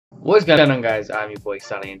What's going on, guys? I'm your boy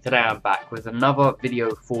Sally, and today I'm back with another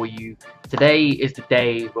video for you. Today is the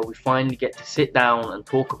day where we finally get to sit down and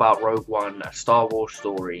talk about Rogue One, a Star Wars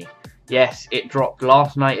story. Yes, it dropped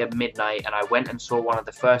last night at midnight, and I went and saw one of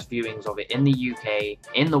the first viewings of it in the UK,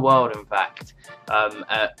 in the world in fact,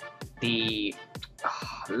 at the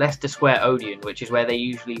Leicester Square Odeon, which is where they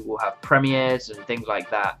usually will have premieres and things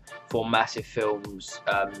like that for massive films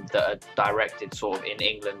that are directed sort of in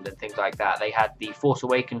England and things like that. They had the Force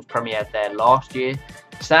Awakens premiere there last year.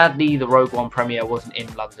 Sadly, the Rogue One premiere wasn't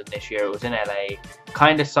in London this year, it was in LA.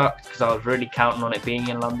 Kinda sucked because I was really counting on it being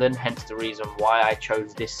in London, hence the reason why I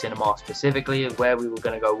chose this cinema specifically as where we were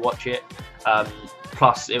going to go watch it.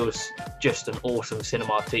 Plus, it was just an awesome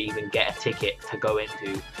cinema to even get a ticket to go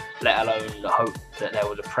into, let alone hope that there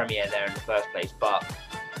was a premiere there in the first place. But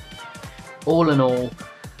all in all,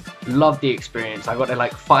 loved the experience. I got there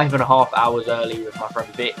like 5.5 hours early with my friend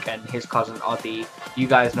Vic and his cousin Adi. You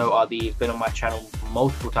guys know Adi, he's been on my channel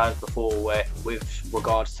multiple times before with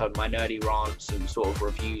regards to my nerdy rants and sort of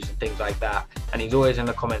reviews and things like that, and he's always in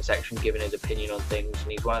the comment section giving his opinion on things,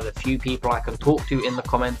 and he's one of the few people I can talk to in the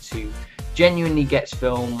comments who genuinely gets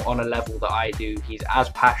film on a level that I do. He's as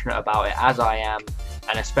passionate about it as I am,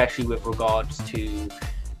 and especially with regards to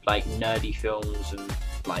like nerdy films and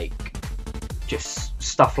like just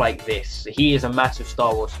stuff like this. He is a massive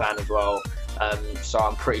Star Wars fan as well, so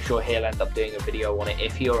I'm pretty sure he'll end up doing a video on it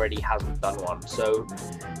if he already hasn't done one. So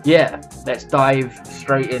yeah, let's dive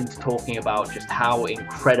straight into talking about just how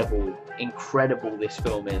incredible this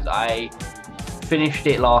film is. I finished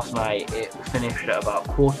it last night. It finished at about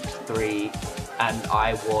 3:15, and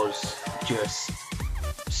I was just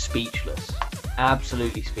speechless,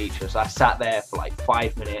 absolutely speechless. I sat there for like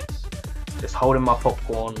 5 minutes just holding my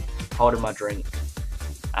popcorn, holding my drink,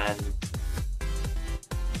 and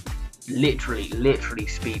literally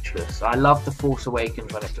speechless. I loved The Force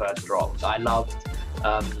Awakens when it first dropped. I loved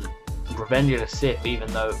Revenge of the Sith,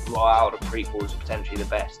 even though out of the prequels potentially the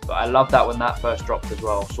best, but I loved that when that first dropped as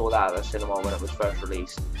well. Saw that at the cinema when it was first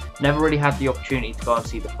released. Never really had the opportunity to go and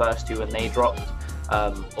see the first two when they dropped,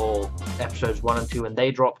 or episodes 1 and 2 when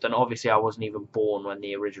they dropped, and obviously I wasn't even born when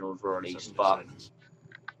the originals were released. But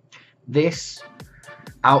this,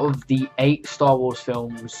 out of the 8 Star Wars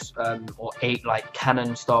films, or 8 like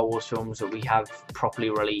canon Star Wars films that we have properly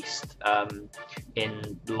released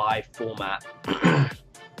in live format,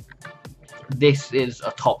 this is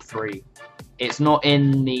a top 3. It's not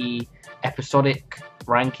in the episodic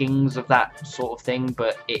rankings of that sort of thing,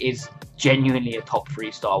 but it is genuinely a top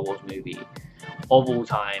 3 Star Wars movie of all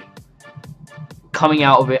time. Coming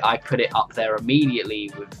out of it, I put it up there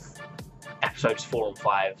immediately with episodes 4 and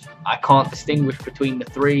 5. I can't distinguish between the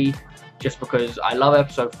 3 just because I love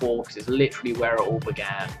episode 4 because it's literally where it all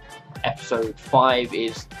began. Episode 5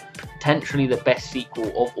 is potentially the best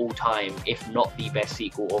sequel of all time, if not the best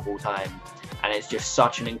sequel of all time, and it's just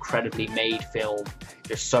such an incredibly made film,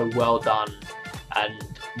 just so well done. And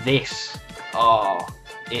this,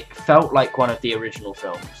 it felt like one of the original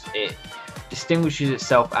films. It distinguishes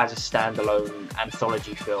itself as a standalone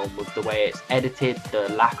anthology film with the way it's edited, the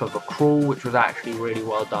lack of a crawl, which was actually really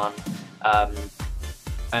well done,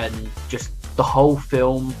 and just the whole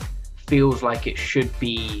film feels like it should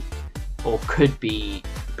be or could be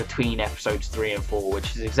between episodes 3 and 4,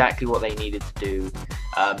 which is exactly what they needed to do.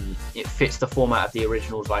 It fits the format of the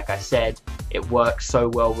originals, like I said. It works so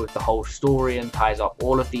well with the whole story and ties up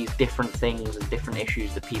all of these different things and different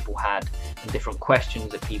issues that people had and different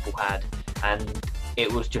questions that people had, and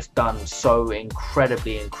it was just done so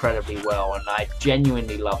incredibly well, and I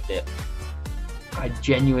genuinely loved it. I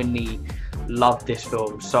genuinely loved this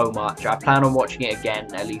film so much. I plan on watching it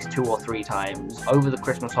again at least 2 or 3 times. Over the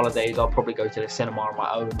Christmas holidays, I'll probably go to the cinema on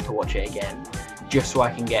my own to watch it again, just so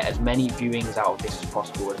I can get as many viewings out of this as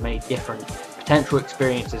possible, as many different potential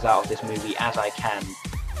experiences out of this movie as I can,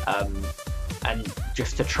 and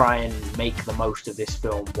just to try and make the most of this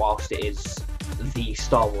film whilst it is the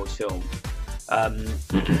Star Wars film.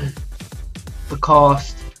 The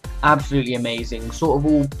cast, absolutely amazing, sort of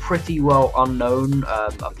all pretty well unknown,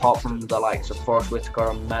 apart from the likes of Forrest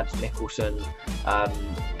Whitaker and Mads Mikkelsen,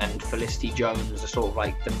 and Felicity Jones are sort of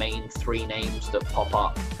like the main 3 names that pop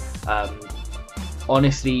up.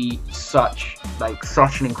 Honestly, such an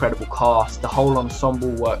incredible cast. The whole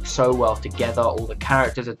ensemble works so well together. All the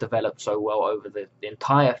characters are developed so well over the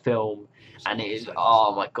entire film, and it is,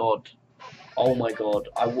 oh my god, I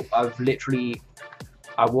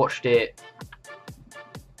watched it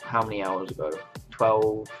how many hours ago?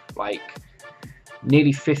 12, like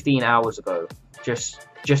nearly 15 hours ago. Just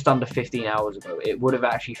under 15 hours ago. It would have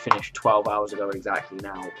actually finished 12 hours ago exactly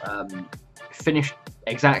now. Finished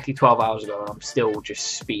exactly 12 hours ago, and I'm still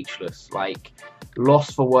just speechless, like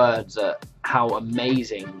lost for words at how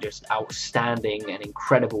amazing, just outstanding and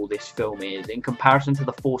incredible this film is. In comparison to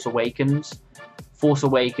The Force Awakens, Force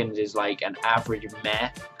Awakens is like an average meh,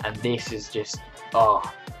 and this is just,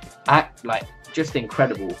 just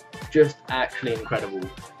incredible, just actually incredible.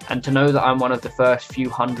 And to know that I'm one of the first few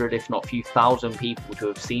hundred, if not few thousand people to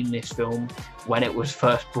have seen this film when it was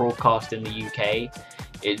first broadcast in the UK,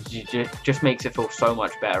 it just makes it feel so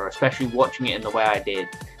much better, especially watching it in the way I did.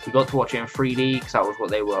 We got to watch it in 3D because that was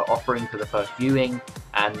what they were offering for the first viewing,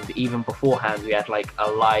 and even beforehand we had like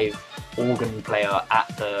a live organ player at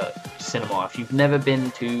the cinema. If you've never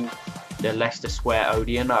been to the Leicester Square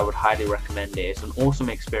Odeon, I would highly recommend it. It's an awesome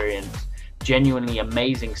experience, genuinely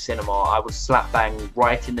amazing cinema. I was slap bang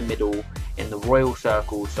right in the middle in the Royal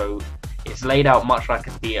Circle, so it's laid out much like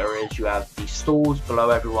a theatre is. You have the stalls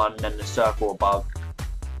below everyone and then the circle above.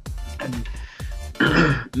 And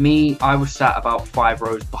I was sat about 5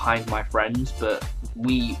 rows behind my friends, but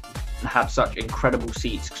we had such incredible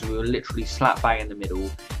seats because we were literally slap bang in the middle.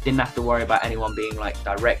 Didn't have to worry about anyone being like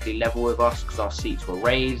directly level with us because our seats were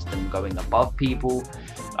raised and going above people.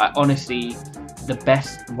 Honestly,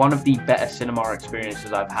 one of the better cinema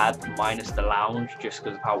experiences I've had, minus the lounge, just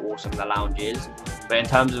because of how awesome the lounge is. But in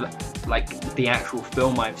terms of like the actual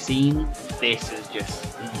film I've seen, this is just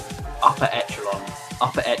upper echelon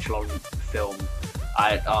film.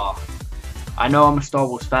 I know I'm a Star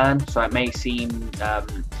Wars fan, so it may seem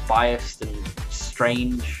biased and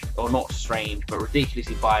strange, or not strange, but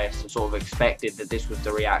ridiculously biased, and sort of expected that this was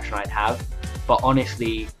the reaction I'd have. But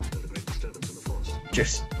honestly,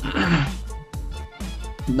 just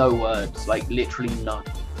no words, like literally none.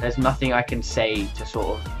 There's nothing I can say to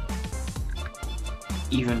sort of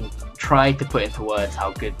even try to put into words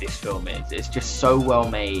how good this film is. It's just so well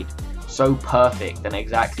made, so perfect, and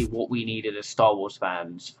exactly what we needed as Star Wars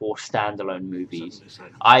fans for standalone movies.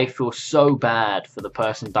 I feel so bad for the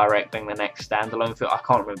person directing the next standalone film. I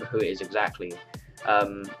can't remember who it is exactly.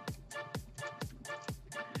 I'll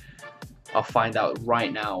find out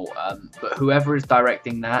right now. But whoever is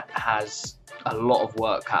directing that has a lot of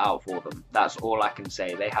work cut out for them. That's all I can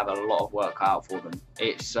say. They have a lot of work cut out for them.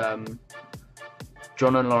 It's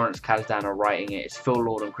John and Lawrence Kasdan are writing it. It's Phil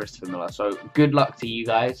Lord and Christopher Miller. So good luck to you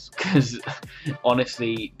guys, because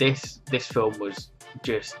honestly, this film was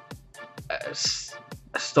just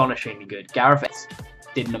astonishingly good. Gareth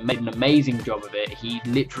did an amazing job of it. He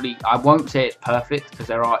literally, I won't say it's perfect because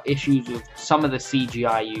there are issues with some of the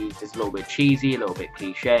CGI used. Is a little bit cheesy, a little bit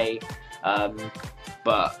cliche,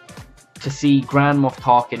 but to see Grand Moff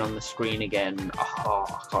Tarkin on the screen again,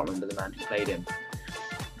 I can't remember the man who played him.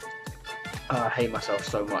 I hate myself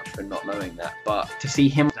so much for not knowing that, but to see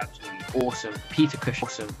him was absolutely awesome. Peter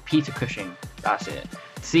Cushing, that's it.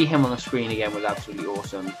 To see him on the screen again was absolutely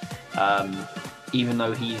awesome. Even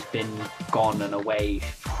though he's been gone and away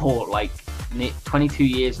for like 22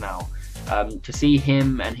 years now, to see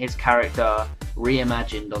him and his character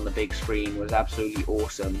reimagined on the big screen was absolutely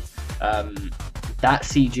awesome. That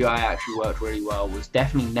CGI actually worked really well, was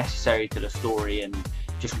definitely necessary to the story and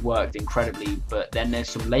just worked incredibly. But then there's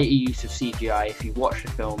some later use of CGI. If you watch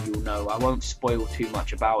the film, you'll know. I won't spoil too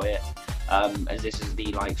much about it, as this is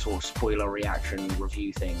the like sort of spoiler reaction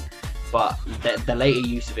review thing. But the later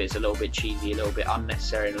use of it is a little bit cheesy, a little bit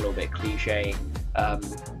unnecessary, and a little bit cliche.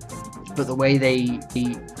 But the way they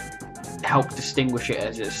help distinguish it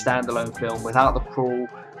as a standalone film without the crawl,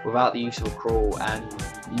 without the use of a crawl, and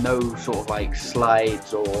no sort of like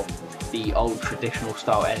slides or the old traditional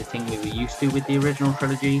style editing we were used to with the original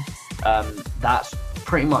trilogy, that's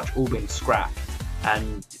pretty much all been scrapped.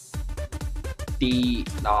 And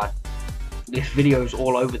this video is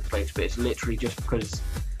all over the place, but it's literally just because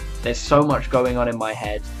there's so much going on in my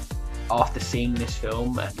head after seeing this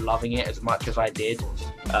film and loving it as much as I did,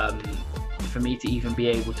 for me to even be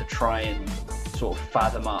able to try and sort of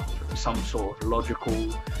fathom up some sort of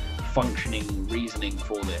logical functioning reasoning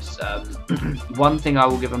for this. One thing I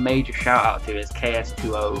will give a major shout out to is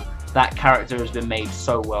KS2O. That character has been made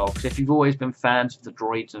so well, because if you've always been fans of the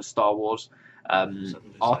droids and Star Wars,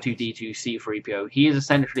 R2-D2, C-3PO, he is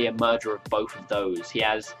essentially a merger of both of those. He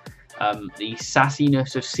has the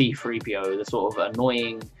sassiness of C-3PO, the sort of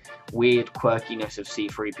annoying, weird quirkiness of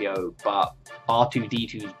C-3PO, but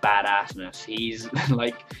R2-D2's badassness. He's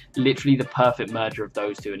like literally the perfect merger of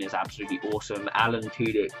those two, and it's absolutely awesome. Alan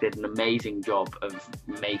Tudyk did an amazing job of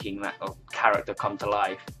making that character come to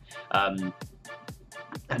life. And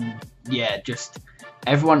yeah, just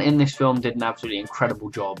everyone in this film did an absolutely incredible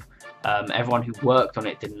job. Everyone who worked on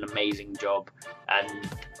it did an amazing job, and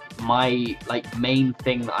my main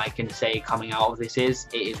thing that I can say coming out of this is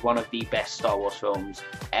it is one of the best Star Wars films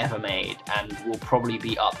ever made, and will probably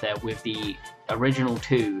be up there with the original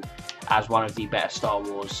 2 as one of the better Star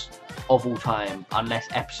Wars of all time, unless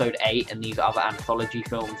Episode 8 and these other anthology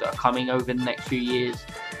films that are coming over the next few years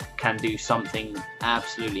can do something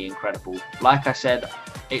absolutely incredible. Like I said,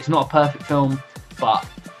 it's not a perfect film, but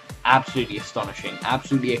absolutely astonishing.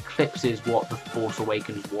 Absolutely eclipses what The Force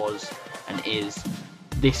Awakens was and is.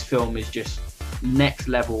 This film is just next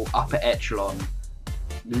level, upper echelon,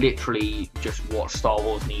 literally just what Star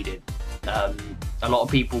Wars needed. A lot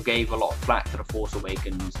of people gave a lot of flack to The Force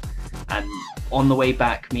Awakens, and on the way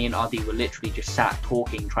back, me and Adi were literally just sat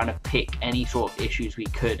talking, trying to pick any sort of issues we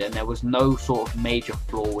could, and there was no sort of major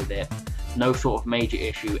flaw with it, no sort of major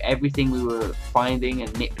issue. Everything we were finding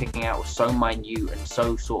and nitpicking out was so minute and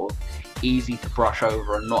so sort of easy to brush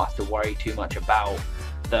over and not have to worry too much about,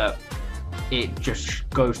 that it just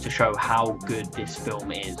goes to show how good this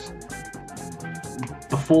film is.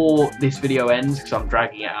 Before this video ends, because I'm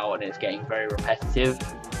dragging it out and it's getting very repetitive,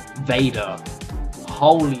 Vader,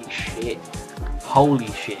 holy shit,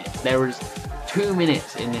 there is 2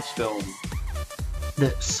 minutes in this film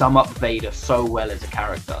that sum up Vader so well as a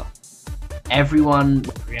character. Everyone,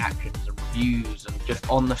 reactions and reviews, and just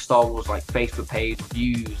on the Star Wars Facebook page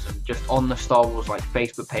reviews, and just on the Star Wars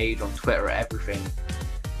Facebook page, on Twitter, everything,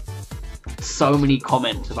 so many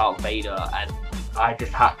comments about Vader, and I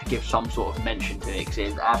just had to give some sort of mention to it because it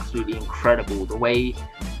is absolutely incredible the way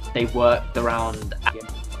they worked around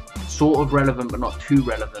sort of relevant but not too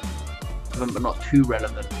relevant,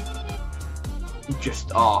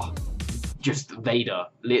 just Vader.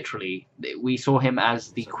 Literally, we saw him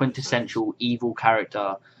as the quintessential evil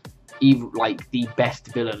character, evil, the best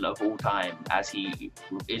villain of all time, as he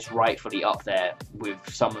is rightfully up there with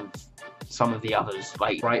some of the others,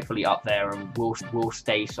 rightfully up there, and will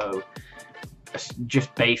stay so,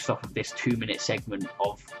 just based off of this 2-minute segment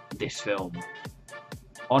of this film.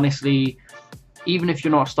 Honestly, even if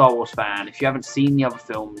you're not a Star Wars fan, if you haven't seen the other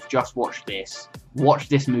films, just watch this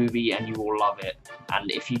movie and you will love it. And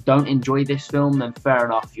if you don't enjoy this film, then fair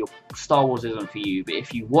enough, your Star Wars isn't for you. But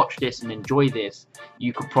if you watch this and enjoy this,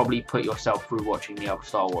 you could probably put yourself through watching the other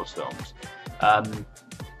Star Wars films.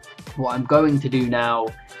 What I'm going to do now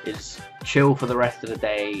is chill for the rest of the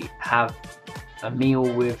day, have a meal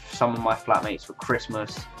with some of my flatmates for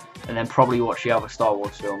Christmas, and then probably watch the other Star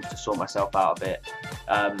Wars films to sort myself out a bit,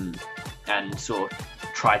 and sort of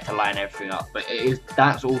try to line everything up. But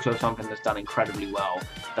that's also something that's done incredibly well.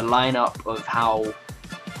 The lineup of how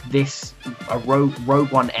this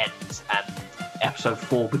Rogue One ends and Episode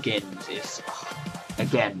 4 begins is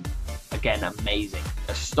again amazing.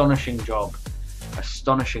 Astonishing job,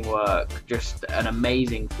 astonishing work, just an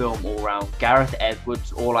amazing film all round. Gareth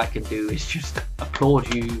Edwards, all I can do is just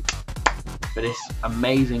applaud you for this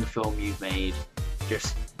amazing film you've made.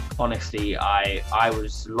 Just honestly, I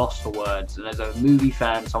was lost for words, and as a movie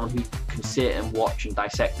fan, someone who can sit and watch and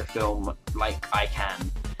dissect a film like I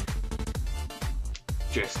can,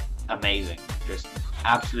 just amazing, just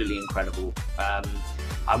absolutely incredible.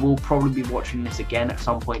 I will probably be watching this again at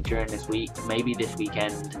some point during this week, maybe this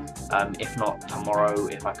weekend, if not tomorrow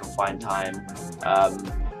if I can find time.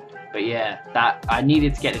 But yeah, I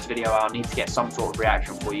needed to get this video out. I need to get some sort of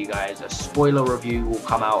reaction for you guys. A spoiler review will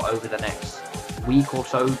come out over the next week or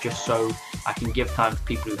so, just so I can give time to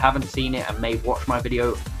people who haven't seen it and may watch my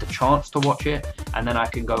video the chance to watch it, and then I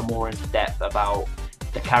can go more into depth about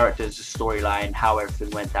the characters, the storyline, how everything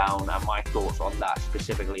went down, and my thoughts on that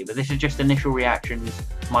specifically. But this is just initial reactions,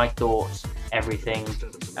 my thoughts, everything,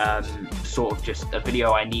 sort of just a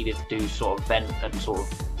video I needed to do, sort of vent and sort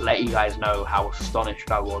of let you guys know how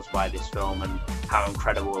astonished I was by this film and how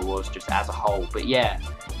incredible it was just as a whole. But yeah,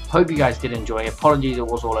 hope you guys did enjoy. Apologies it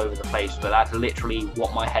was all over the place, but that's literally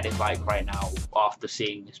what my head is like right now after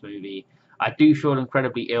seeing this movie. I do feel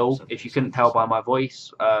incredibly ill, if you couldn't tell by my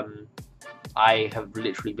voice. I have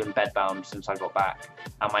literally been bedbound since I got back,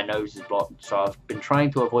 and my nose is blocked, so I've been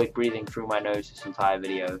trying to avoid breathing through my nose this entire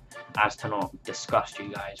video as to not disgust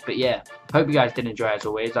you guys. But yeah, hope you guys did enjoy. As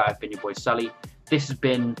always, I've been your boy Sully. This has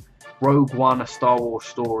been Rogue One, a Star Wars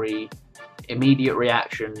story, immediate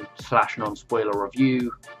reaction / non-spoiler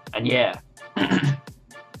review. And yeah,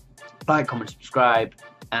 like, comment, subscribe,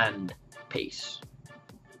 and peace.